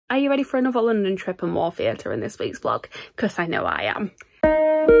Are you ready for another London trip and more theatre in this week's vlog? Because I know I am.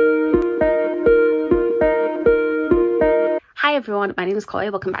 Hi everyone, my name is Chloe,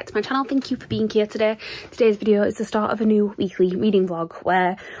 welcome back to my channel. Thank you for being here today. Today's video is the start of a new weekly reading vlog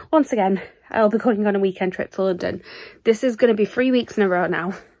where, once again, I'll be going on a weekend trip to London. This is going to be 3 weeks in a row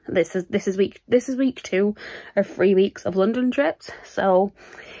now. This is week 2 of 3 weeks of London trips. So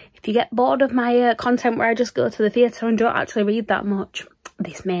if you get bored of my content where I just go to the theatre and don't actually read that much,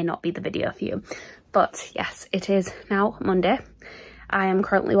 this may not be the video for you. But yes, it is now Monday. I am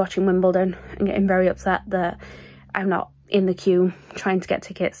currently watching Wimbledon and getting very upset that I'm not in the queue trying to get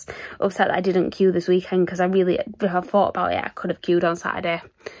tickets. Upset that I didn't queue this weekend because I really have thought about it. I could have queued on Saturday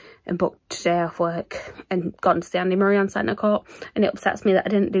and booked today off work and gone to see Andy Murray on Centre Court, and it upsets me that I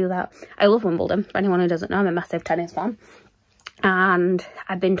didn't do that. I love Wimbledon. For anyone who doesn't know, I'm a massive tennis fan, and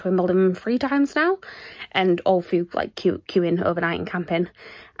I've been to Wimbledon 3 times now, and all through like queuing overnight and camping.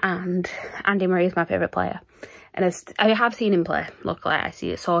 And Andy Murray is my favourite player, and I have seen him play. Luckily, I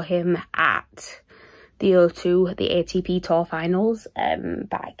saw him at the O2, the ATP Tour Finals,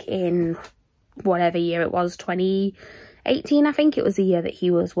 back in whatever year it was, 2018, I think it was the year that he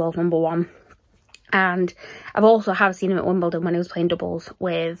was world #1. And I've also seen him at Wimbledon when he was playing doubles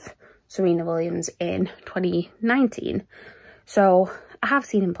with Serena Williams in 2019. So I have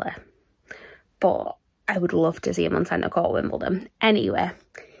seen him play, but I would love to see him on Centre Court at Wimbledon. Anyway,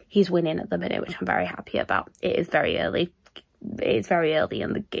 he's winning at the minute, which I'm very happy about. It is very early. It's very early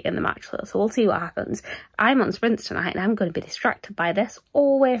in the match though, so we'll see what happens. I'm on sprints tonight and I'm going to be distracted by this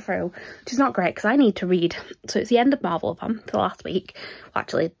all the way through, which is not great because I need to read. So it's the end of MARVELATHON for last week. Well,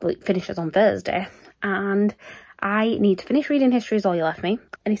 actually, it finishes on Thursday, and I need to finish reading History Is All You Left Me.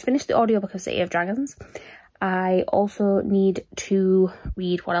 I need to finish the audiobook of City of Dragons. I also need to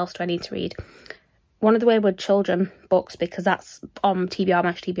read, what else do I need to read? One of the Wayward Children books, because that's on TBR,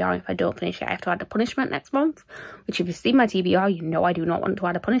 my TBR. If I don't finish it, I have to add a punishment next month, which if you've seen my TBR, you know I do not want to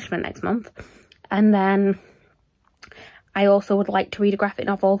add a punishment next month. And then I also would like to read a graphic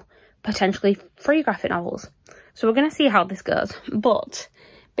novel, potentially 3 graphic novels. So we're going to see how this goes. But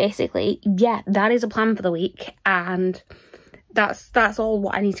basically, yeah, that is a plan for the week, and that's all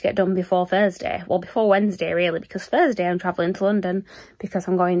what I need to get done before Thursday. Well, before Wednesday, really, because Thursday I'm travelling to London because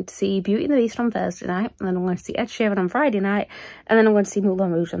I'm going to see Beauty and the Beast on Thursday night, and then I'm going to see Ed Sheeran on Friday night, and then I'm going to see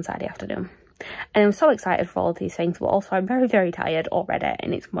Moulin Rouge on Saturday afternoon. And I'm so excited for all of these things, but also I'm very, very tired already,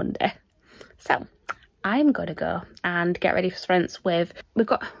 and it's Monday. So I'm going to go and get ready for sprints with, we've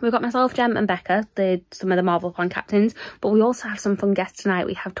got myself, Jem and Becca, some of the MARVELATHON captains, but we also have some fun guests tonight.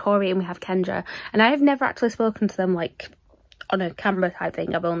 We have Tori and we have Kendra, and I have never actually spoken to them like on a camera type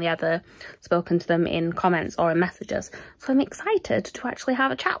thing. I've only ever spoken to them in comments or in messages, so I'm excited to actually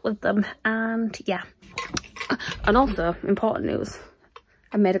have a chat with them. And yeah, and also important news,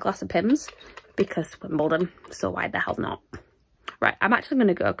 I made a glass of Pimm's because Wimbledon, so why the hell not? Right, I'm actually going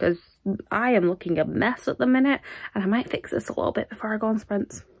to go because I am looking a mess at the minute, and I might fix this a little bit before I go on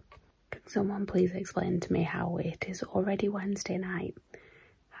sprints. Can someone please explain to me how it is already Wednesday night?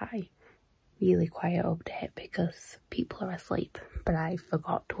 Hi. Really quiet update because people are asleep, but I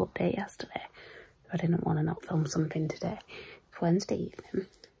forgot to update yesterday, so I didn't want to not film something today. It's Wednesday evening,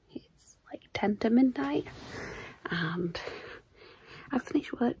 it's like 10 to midnight, and I've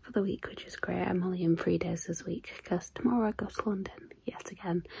finished work for the week, which is great. I'm only in 3 days this week because tomorrow I go to London yet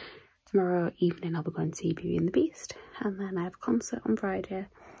again. Tomorrow evening I'll be going to see Beauty and the Beast, and then I have a concert on Friday,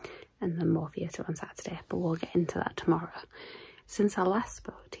 and then more theatre on Saturday, but we'll get into that tomorrow. Since I last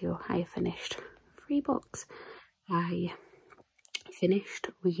spoke to you, I finished 3 books. I finished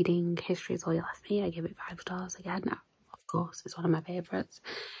reading History Is All You Left Me. I gave it 5 stars again. Of course, it's one of my favourites.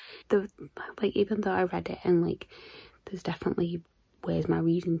 Even though I read it and there's definitely ways my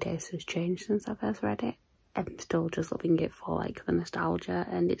reading taste has changed since I first read it, I'm still just loving it for the nostalgia,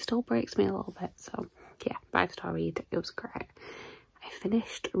 and it still breaks me a little bit. So yeah, 5-star read. It was great. I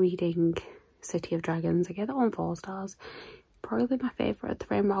finished reading City of Dragons. I gave that one 4 stars. Probably my favourite, the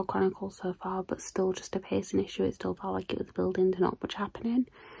Rainbow Chronicles so far, but still just a pacing issue. It still felt like it was building to not much happening,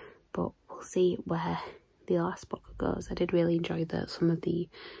 but we'll see where the last book goes. I did really enjoy some of the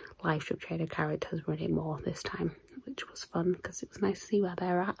live strip trader characters running more this time, which was fun because it was nice to see where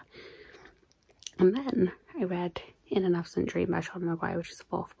they're at. And then I read In an Absent Dream by Sean Maguire, which is the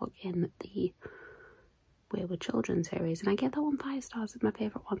 4th book in the Wayward Children series, and I gave that one 5 stars. It's my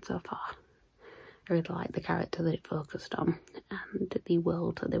favourite one so far. I really liked the character that it focused on, and the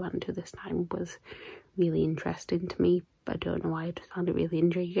world that they went to this time was really interesting to me, but I don't know why, I just found it really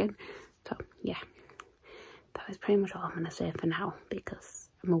intriguing. So yeah, that is pretty much all I'm going to say for now, because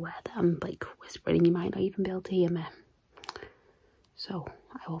I'm aware that I'm whispering, you might not even be able to hear me. So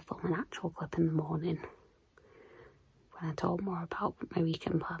I will film an actual clip in the morning when I talk more about my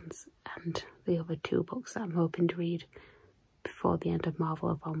weekend plans and the other 2 books that I'm hoping to read before the end of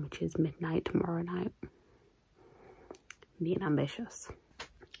MARVELATHON, which is midnight tomorrow night. Being ambitious.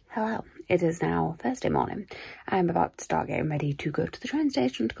 Hello, it is now Thursday morning. I'm about to start getting ready to go to the train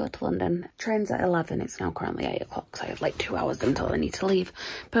station to go to London. Train's at 11, it's now currently 8 o'clock, so I have like 2 hours until I need to leave.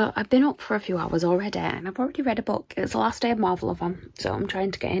 But I've been up for a few hours already and I've already read a book. It's the last day of MARVELATHON, so I'm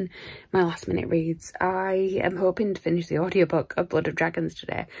trying to get in my last minute reads. I am hoping to finish the audiobook of Blood of Dragons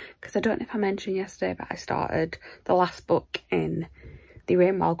today, because I don't know if I mentioned yesterday, but I started the last book in the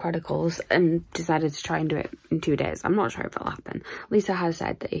Rainbow Chronicles and decided to try and do it in 2 days. I'm not sure if it'll happen. Lisa has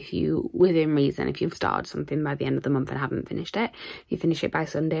said that if you, within reason, if you've started something by the end of the month and haven't finished it, you finish it by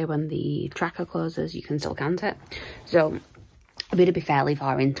Sunday when the tracker closes, you can still count it. So I'm going to be fairly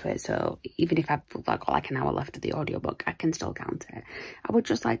far into it, so even if I've got like an hour left of the audiobook, I can still count it. I would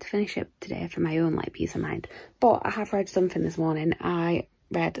just like to finish it today for my own like peace of mind. But I have read something this morning. I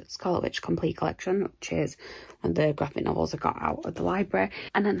read Scarlet Witch Complete Collection, which is one of the graphic novels I got out of the library,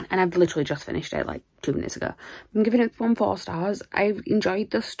 and I've literally just finished it like 2 minutes ago. I'm giving it 4 stars. I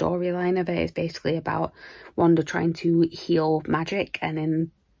enjoyed the storyline of it. It's basically about Wanda trying to heal magic and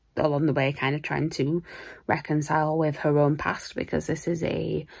then along the way kind of trying to reconcile with her own past, because this is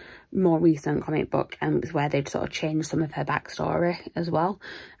a more recent comic book and where they've sort of changed some of her backstory as well,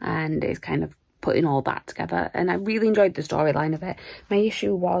 and it's kind of putting all that together, and I really enjoyed the storyline of it. My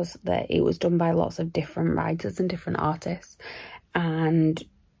issue was that it was done by lots of different writers and different artists, and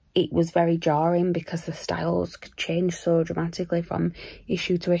it was very jarring because the styles could change so dramatically from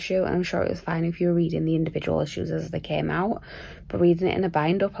issue to issue. And I'm sure it was fine if you were reading the individual issues as they came out, but reading it in a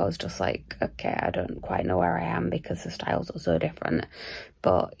bind-up, I was just like, okay, I don't quite know where I am because the styles are so different.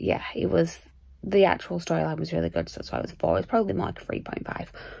 But yeah, it was, the actual storyline was really good, so that's why it was 4. It's probably more like a 3.5.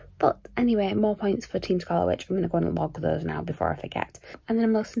 But anyway, more points for Team Scarlet Witch. I'm going to go and log those now before I forget. And then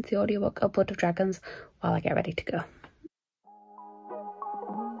I'm listening to the audiobook of Blood of Dragons while I get ready to go.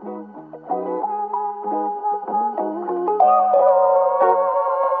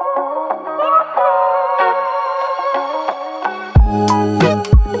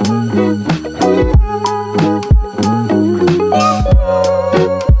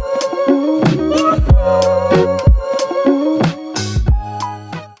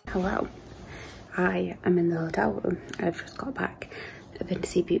 I'm in the hotel room. I've just got back. I've been to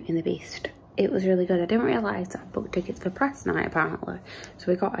see Beauty and the Beast. It was really good. I didn't realise I booked tickets for press night apparently.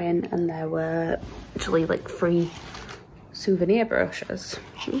 So we got in and there were actually like free souvenir brochures.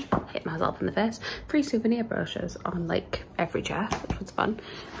 Hit myself in the face. Free souvenir brochures on like every chair, which was fun.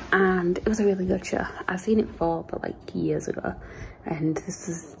 And it was a really good show. I've seen it before, but like years ago. And this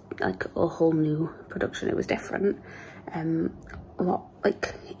is like a whole new production. It was different. A lot,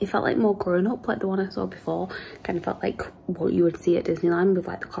 like, it felt like more grown up, like the one I saw before. Kind of felt like what you would see at Disneyland with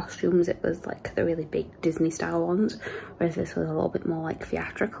like the costumes. It was like the really big Disney style ones, whereas this was a little bit more like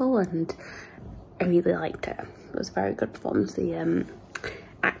theatrical, and I really liked it. It was a very good performance. The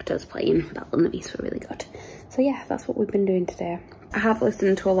actors playing Belle and the Beast were really good. So yeah, that's what we've been doing today. I have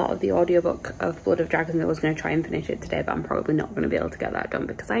listened to a lot of the audiobook of Blood of Dragons. I was going to try and finish it today, but I'm probably not going to be able to get that done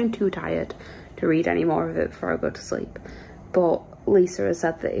because I am too tired to read any more of it before I go to sleep. But Lisa has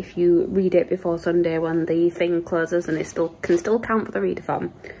said that if you read it before Sunday when the thing closes, and it can still count for the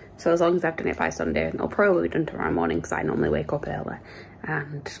readathon. So as long as I've done it by Sunday, and I'll probably be done tomorrow morning because I normally wake up early,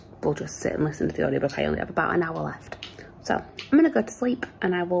 and we'll just sit and listen to the audiobook. I only have about an hour left. So I'm going to go to sleep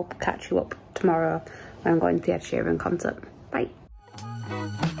and I will catch you up tomorrow when I'm going to the Ed Sheeran concert. Bye.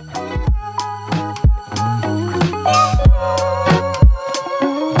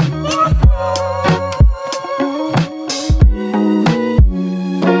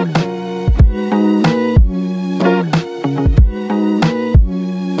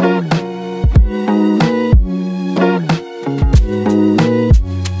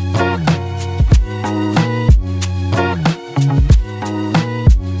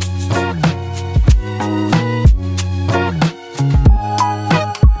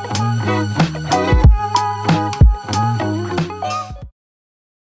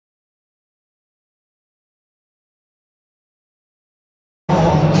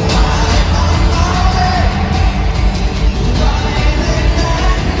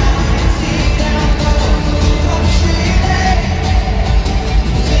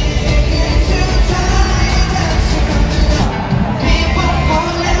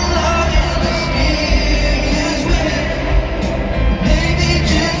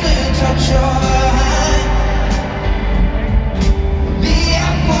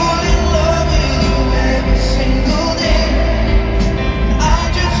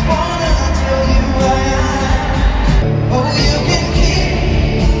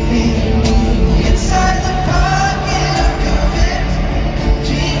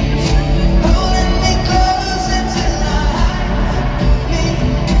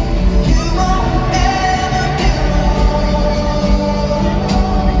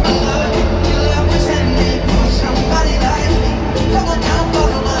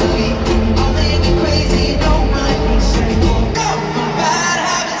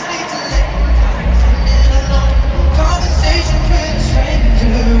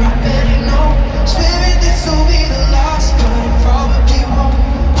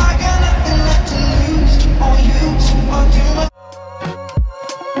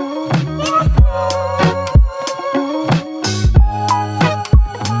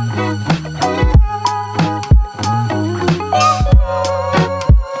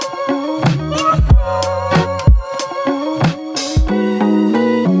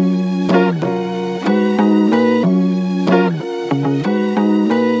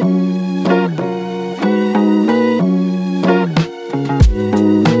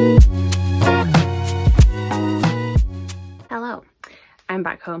 I'm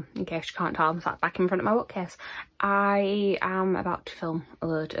back home, in case you can't tell. I'm sat back in front of my bookcase. I am about to film a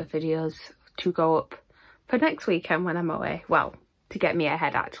load of videos to go up for next weekend when I'm away. Well, to get me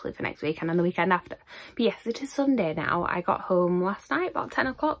ahead actually for next weekend and the weekend after. But yes, it is Sunday now. I got home last night about 10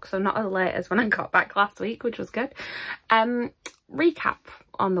 o'clock, so not as late as when I got back last week, which was good. Recap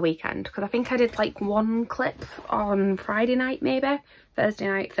on the weekend, because I think I did like one clip on Friday night, maybe Thursday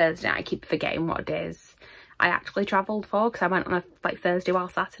night. I keep forgetting what days I actually travelled for, because I went on a like Thursday while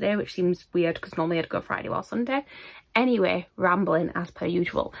Saturday, which seems weird because normally I'd go Friday while Sunday. Anyway, rambling as per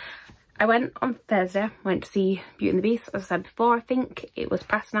usual. I went on Thursday, went to see Beauty and the Beast, as I said before. I think it was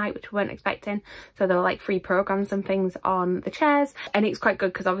press night, which we weren't expecting. So there were like free programmes and things on the chairs. And it's quite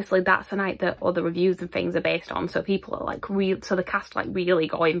good because obviously that's the night that all the reviews and things are based on. So people are like so the cast are like really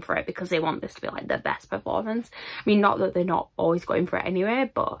going for it because they want this to be like their best performance. I mean, not that they're not always going for it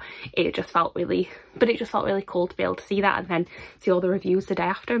anyway, but it just felt really cool to be able to see that and then see all the reviews the day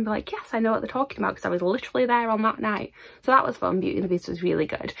after and be like, yes, I know what they're talking about, because I was literally there on that night. So that was fun. Beauty and the Beast was really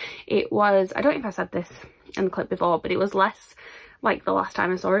good. It was, I don't know if I said this in the clip before, but it was less like the last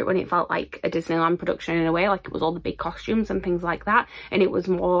time I saw it, when it felt like a Disneyland production in a way, like it was all the big costumes and things like that, and it was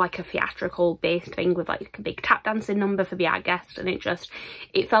more like a theatrical based thing with like a big tap dancing number for the art guest, and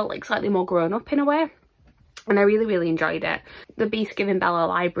it felt like slightly more grown up in a way. And I really enjoyed it. The Beast Giving Bella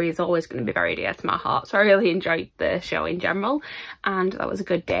Library is always going to be very dear to my heart, so I really enjoyed the show in general, and that was a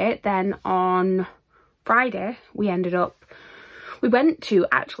good day. Then on Friday we went to,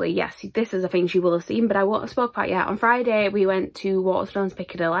 actually, yes, this is a thing she will have seen, but I won't have spoke about yet. On Friday, we went to Waterstones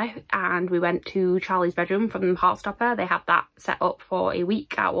Piccadilly, and we went to Charlie's Bedroom from Heartstopper. They had that set up for a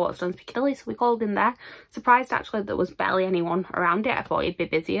week at Waterstones Piccadilly, so we called in there. Surprised, actually, there was barely anyone around it. I thought it'd be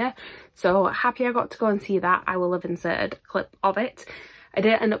busier. So happy I got to go and see that. I will have inserted a clip of it. I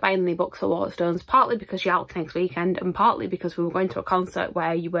didn't end up buying any books for Waterstones, partly because you're out next weekend and partly because we were going to a concert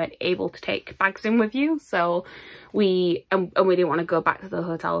where you weren't able to take bags in with you. So we didn't want to go back to the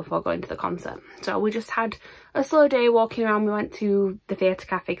hotel before going to the concert. So we just had a slow day walking around. We went to the Theatre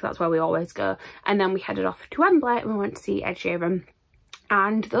Cafe, because that's where we always go. And then we headed off to Wembley and we went to see Ed Sheeran.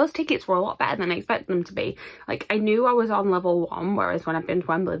 And those tickets were a lot better than I expected them to be. Like, I knew I was on level 1, whereas when I've been to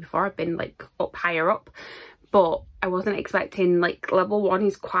Wembley before, I've been like up higher up. But I wasn't expecting, like, level 1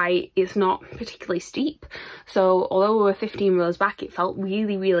 is it's not particularly steep. So although we were 15 rows back, it felt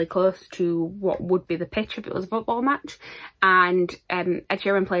really close to what would be the pitch if it was a football match. And Ed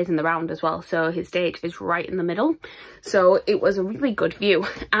Sheeran plays in the round as well, so his stage is right in the middle. So it was a really good view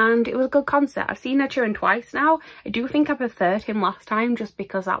and it was a good concert. I've seen Ed Sheeran twice now. I do think I preferred him last time just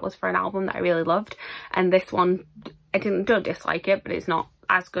because that was for an album that I really loved. And this one, I don't dislike it, but it's not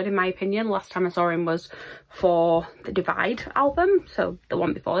as good in my opinion. Last time I saw him was for the Divide album, so the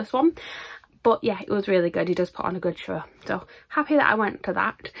one before this one. But yeah, it was really good. He does put on a good show, so happy that I went to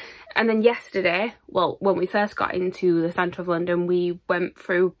that. And then yesterday, well, when we first got into the centre of London, we went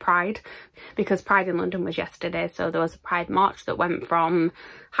through Pride, because Pride in London was yesterday. So there was a Pride march that went from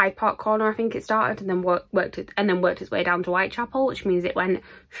Hyde Park Corner, I think it started, and then worked its way down to Whitechapel, which means it went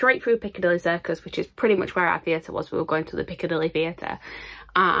straight through Piccadilly Circus, which is pretty much where our theatre was. We were going to the Piccadilly Theatre.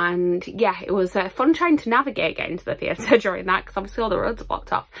 And yeah, it was fun trying to navigate getting to the theatre during that, because obviously all the roads are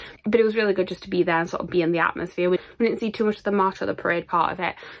blocked off. But it was really good just to be there and sort of be in the atmosphere. We didn't see too much of the march or the parade part of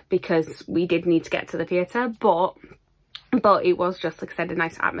it because we did need to get to the theatre, but it was just, like I said, a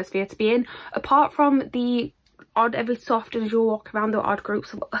nice atmosphere to be in. Apart from the odd, every so often as you walk around, the odd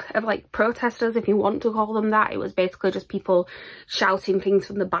groups of like protesters, if you want to call them that. It was basically just people shouting things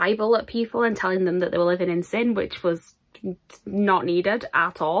from the Bible at people and telling them that they were living in sin, which was not needed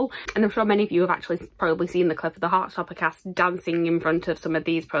at all. And I'm sure many of you have actually probably seen the clip of the Heartstopper cast dancing in front of some of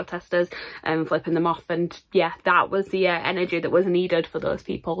these protesters and flipping them off, and yeah, that was the energy that was needed for those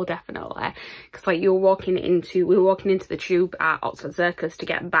people, definitely. Because like we were walking into the tube at Oxford Circus to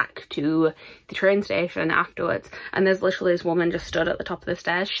get back to the train station afterwards, and there's literally this woman just stood at the top of the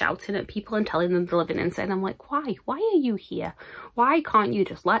stairs shouting at people and telling them they're living in sin. I'm like, why are you here? Why can't you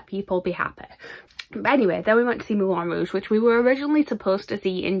just let people be happy? But anyway, then we went to see Moulin Rouge, which we were originally supposed to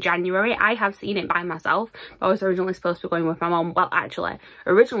see in January. I have seen it by myself, but I was originally supposed to be going with my mum. Well, actually,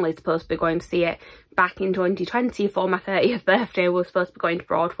 originally supposed to be going to see it back in 2020 for my 30th birthday. We were supposed to be going to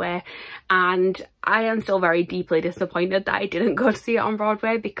Broadway, and I am still very deeply disappointed that I didn't go to see it on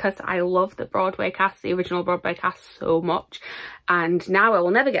Broadway, because I love the Broadway cast, the original Broadway cast, so much. And now I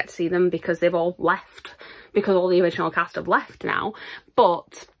will never get to see them because they've all left, because all the original cast have left now.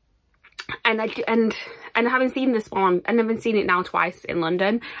 But and having seen this one, and I've been seeing it now twice in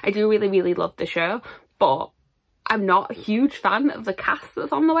London, I do really love the show, but I'm not a huge fan of the cast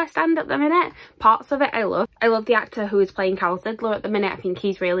that's on the West End at the minute. Parts of it I love. I love the actor who is playing Carol Zidler at the minute. I think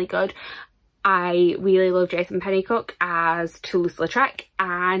he's really good. I really love Jason Pennycook as Toulouse-Lautrec,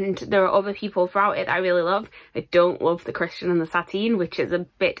 and there are other people throughout it that I really love. I don't love the Christian and the Satine, which is a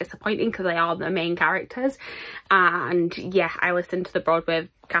bit disappointing because they are the main characters. And yeah, I listened to the Broadway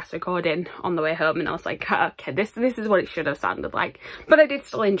cast recording on the way home and I was like, okay, this is what it should have sounded like. But I did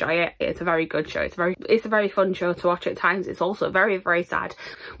still enjoy it. It's a very good show. It's a very fun show to watch at times. It's also very, very sad.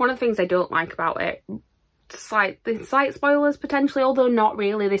 One of the things I don't like about it, slight spoilers potentially, although not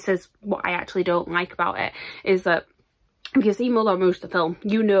really, this is what I actually don't like about it, is that if you've seen Moulin Rouge the film,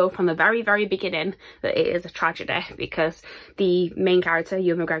 you know from the very, very beginning that it is a tragedy, because the main character,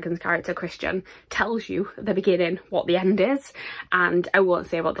 Ewan McGregor's character Christian, tells you at the beginning what the end is. And I won't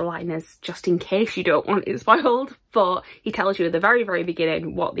say what the line is just in case you don't want it spoiled, but he tells you at the very, very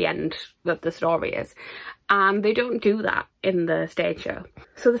beginning what the end of the story is. And they don't do that in the stage show.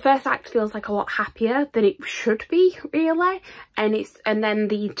 So the first act feels like a lot happier than it should be, really. And then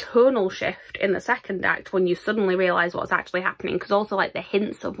the tonal shift in the second act when you suddenly realise what's actually happening, because also like the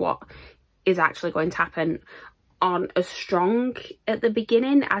hints of what is actually going to happen aren't as strong at the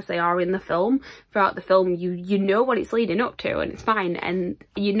beginning as they are in the film. Throughout the film you know what it's leading up to, and it's fine, and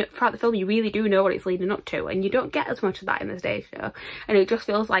you know throughout the film you really do know what it's leading up to, and you don't get as much of that in the stage show. And it just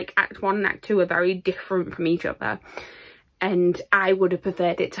feels like Act 1 and Act 2 are very different from each other, and I would have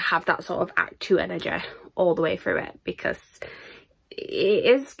preferred it to have that sort of Act 2 energy all the way through it, because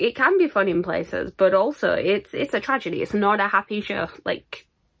it can be fun in places, but also it's a tragedy. It's not a happy show. Like,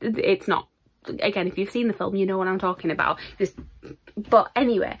 it's not. Again, if you've seen the film, you know what I'm talking about. But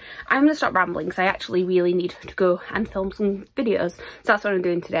anyway, I'm gonna stop rambling because I actually really need to go and film some videos. So that's what I'm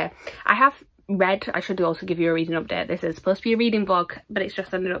doing today. I have read, I should also give you a reading update. This is supposed to be a reading vlog, but it's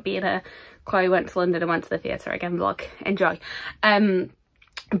just ended up being a Chloe went to London and went to the theatre again vlog. Enjoy.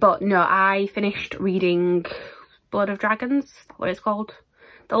 But no, I finished reading Blood of Dragons, what it's called.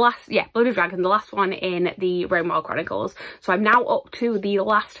 Blood of Dragon, the last one in the Rainbow Chronicles. So I'm now up to the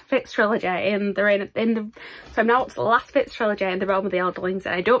last Fitz trilogy in the so I'm now up to the last Fitz trilogy in the Realm of the Elderlings,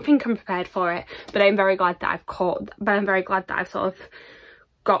 and I don't think I'm prepared for it, but I'm very glad that I've sort of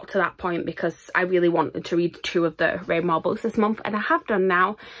got to that point, because I really wanted to read 2 of the Rainbow books this month, and I have done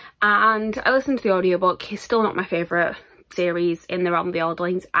now. And I listened to the audiobook. It's still not my favourite series in the Realm of the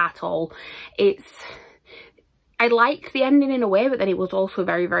Elderlings at all. I liked the ending in a way, but then it was also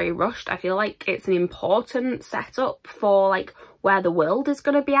very, very rushed. I feel like it's an important setup for like where the world is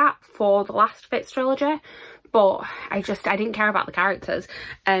going to be at for the last Fitz trilogy, but I didn't care about the characters.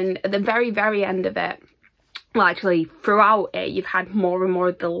 And at the very, very end of it, well, actually throughout it, you've had more and more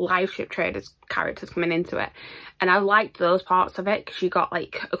of the live ship traders characters coming into it, and I liked those parts of it, because you got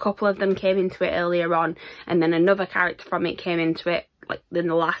like a couple of them came into it earlier on, and then another character from it came into it like in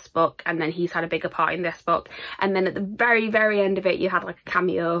the last book, and then he's had a bigger part in this book. And then at the very, very end of it, you had like a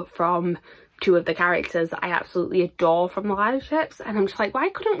cameo from 2 of the characters that I absolutely adore from the live ships, and I'm just like, why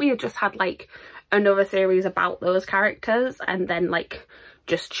couldn't we have just had like another series about those characters and then like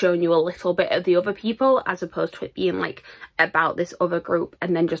just showing you a little bit of the other people, as opposed to it being like about this other group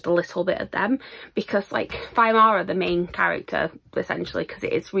and then just a little bit of them? Because like Fimara, the main character essentially, because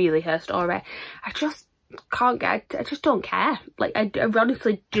it is really her story, I just don't care. Like I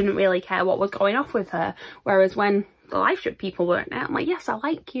honestly didn't really care what was going off with her, whereas when the live ship people weren't there, I'm like, yes, I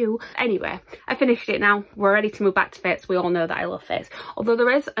like you. Anyway, I finished it now. We're ready to move back to Fitz. We all know that I love Fitz, although there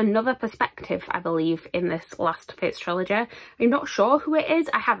is another perspective, I believe, in this last Fitz trilogy. I'm not sure who it is.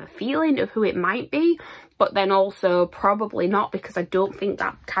 I have a feeling of who it might be, but then also probably not, because I don't think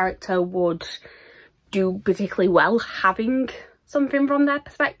that character would do particularly well having something from their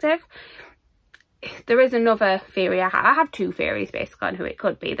perspective. There is another theory. I have 2 theories basically on who it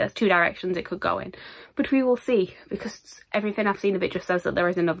could be. There's 2 directions it could go in, but we will see, because everything I've seen of it just says that there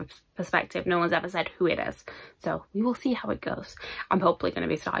is another perspective. No one's ever said who it is, so we will see how it goes. I'm hopefully going to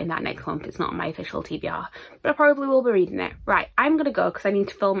be starting that next month. It's not on my official TBR, but I probably will be reading it. Right, I'm going to go because I need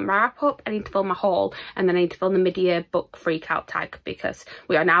to film my wrap up, I need to film my haul, and then I need to film the mid-year book freak out tag, because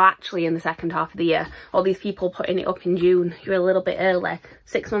we are now actually in the second half of the year. All these people putting it up in June, you're a little bit early.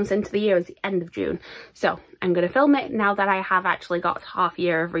 6 months into the year is the end of June. So I'm going to film it now that I have actually got half a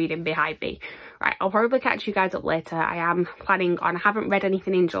year of reading behind me. Right, I'll probably catch you guys up later. I am planning on, I haven't read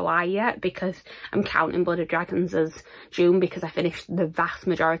anything in July yet, because I'm counting Blood of Dragons as June, because I finished the vast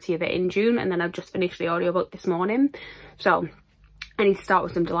majority of it in June, and then I've just finished the audiobook this morning. So I need to start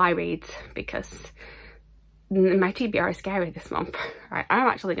with some July reads, because my TBR is scary this month. Right, I'm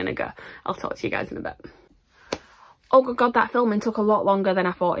actually going to go. I'll talk to you guys in a bit. Oh good god, that filming took a lot longer than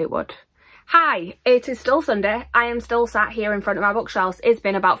I thought it would. Hi, it is still Sunday. I am still sat here in front of my bookshelves. It's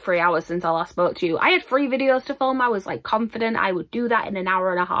been about 3 hours since I last spoke to you. I had 3 videos to film. I was like confident I would do that in an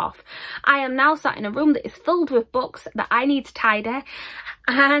hour and a half. I am now sat in a room that is filled with books that I need to tidy,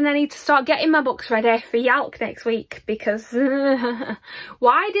 and I need to start getting my books ready for Yalk next week because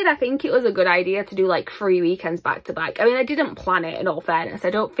why did I think it was a good idea to do like 3 weekends back to back? I mean, I didn't plan it, in all fairness. I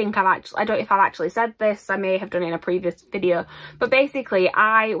don't know if I've actually said this. I may have done it in a previous video, but basically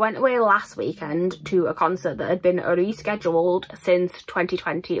I went away last weekend to a concert that had been rescheduled since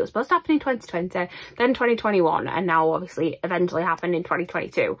 2020. It was supposed to happen in 2020, then 2021, and now obviously eventually happened in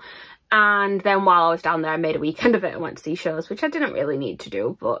 2022. And then while I was down there, I made a weekend of it and went to see shows, which I didn't really need to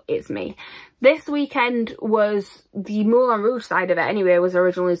do, but it's me. This weekend was the Moulin Rouge side of it anyway, was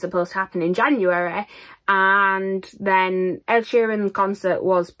originally supposed to happen in January. And then Ed Sheeran's concert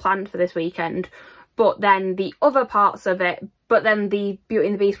was planned for this weekend. But then the other parts of it, but then the Beauty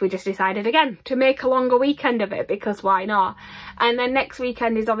and the Beast, we just decided again to make a longer weekend of it because why not? And then next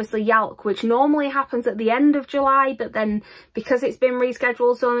weekend is obviously Yalk, which normally happens at the end of July, but then because it's been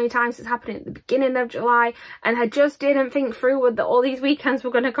rescheduled so many times, it's happening at the beginning of July. And I just didn't think through that all these weekends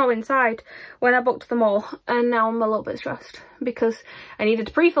were going to coincide when I booked them all. And now I'm a little bit stressed because I needed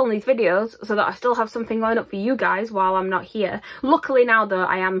to pre-film these videos so that I still have something lined up for you guys while I'm not here. Luckily now though,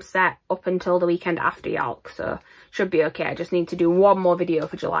 I am set up until the weekend after Yalk, so should be okay. I just need to do one more video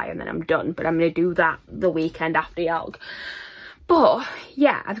for July and then I'm done, but I'm going to do that the weekend after Yalk. But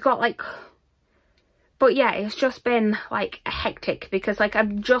yeah, it's just been like hectic because like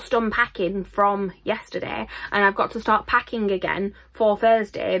I'm just unpacking from yesterday and I've got to start packing again for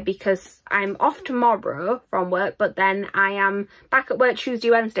Thursday because I'm off tomorrow from work, but then I am back at work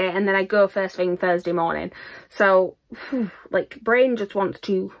Tuesday, Wednesday, and then I go first thing Thursday morning. So like brain just wants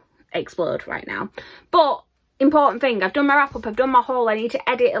to explode right now. But important thing, I've done my wrap up, I've done my haul. I need to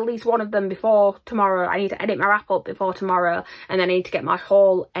edit at least one of them before tomorrow. I need to edit my wrap up before tomorrow, and then I need to get my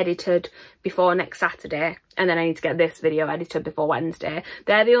haul edited before next Saturday, and then I need to get this video edited before Wednesday.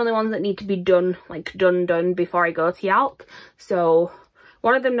 They're the only ones that need to be done, like done before I go to Yalk. So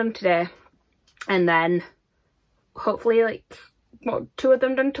one of them done today, and then hopefully like 2 of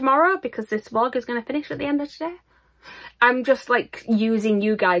them done tomorrow because this vlog is going to finish at the end of today. I'm just like using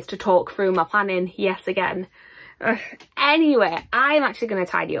you guys to talk through my planning yes again. Anyway, I'm actually going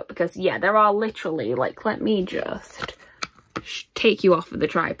to tidy up because yeah, there are literally like, let me just take you off of the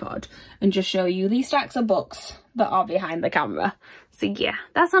tripod and just show you these stacks of books that are behind the camera. So yeah,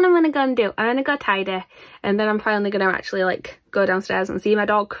 that's what I'm going to go and do. I'm going to go tidy, and then I'm finally going to actually like go downstairs and see my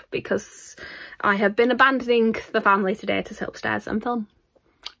dog because I have been abandoning the family today to sit upstairs and film.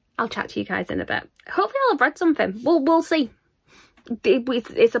 I'll chat to you guys in a bit. Hopefully I'll have read something. We'll see.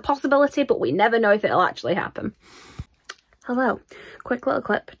 It's a possibility, but we never know if it'll actually happen. Hello. Quick little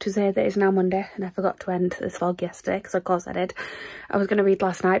clip to say that it's now Monday and I forgot to end this vlog yesterday because of course I did. I was going to read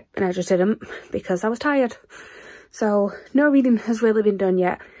last night and I just didn't because I was tired. So no reading has really been done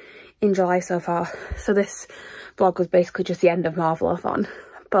yet in July so far. So this vlog was basically just the end of MARVELATHON.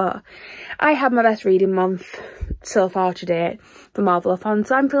 But I had my best reading month so far to date for MARVELATHON,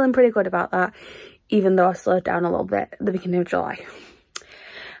 so I'm feeling pretty good about that, even though I slowed down a little bit at the beginning of July.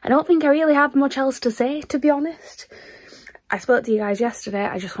 I don't think I really have much else to say, to be honest. I spoke to you guys yesterday.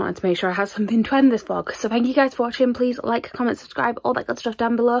 I just wanted to make sure I had something to end this vlog. So thank you guys for watching. Please like, comment, subscribe, all that good stuff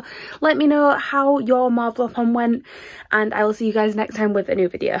down below. Let me know how your MARVELATHON went, and I will see you guys next time with a new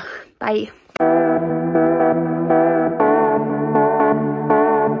video. Bye.